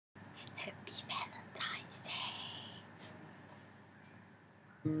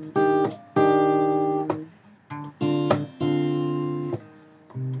Don't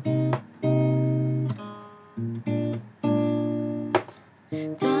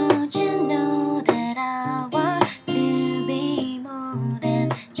you know that I want to be more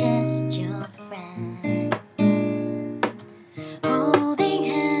than just your friend? Holding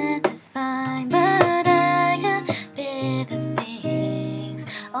hands is fine, but I got better things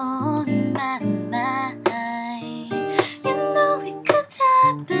on my mind.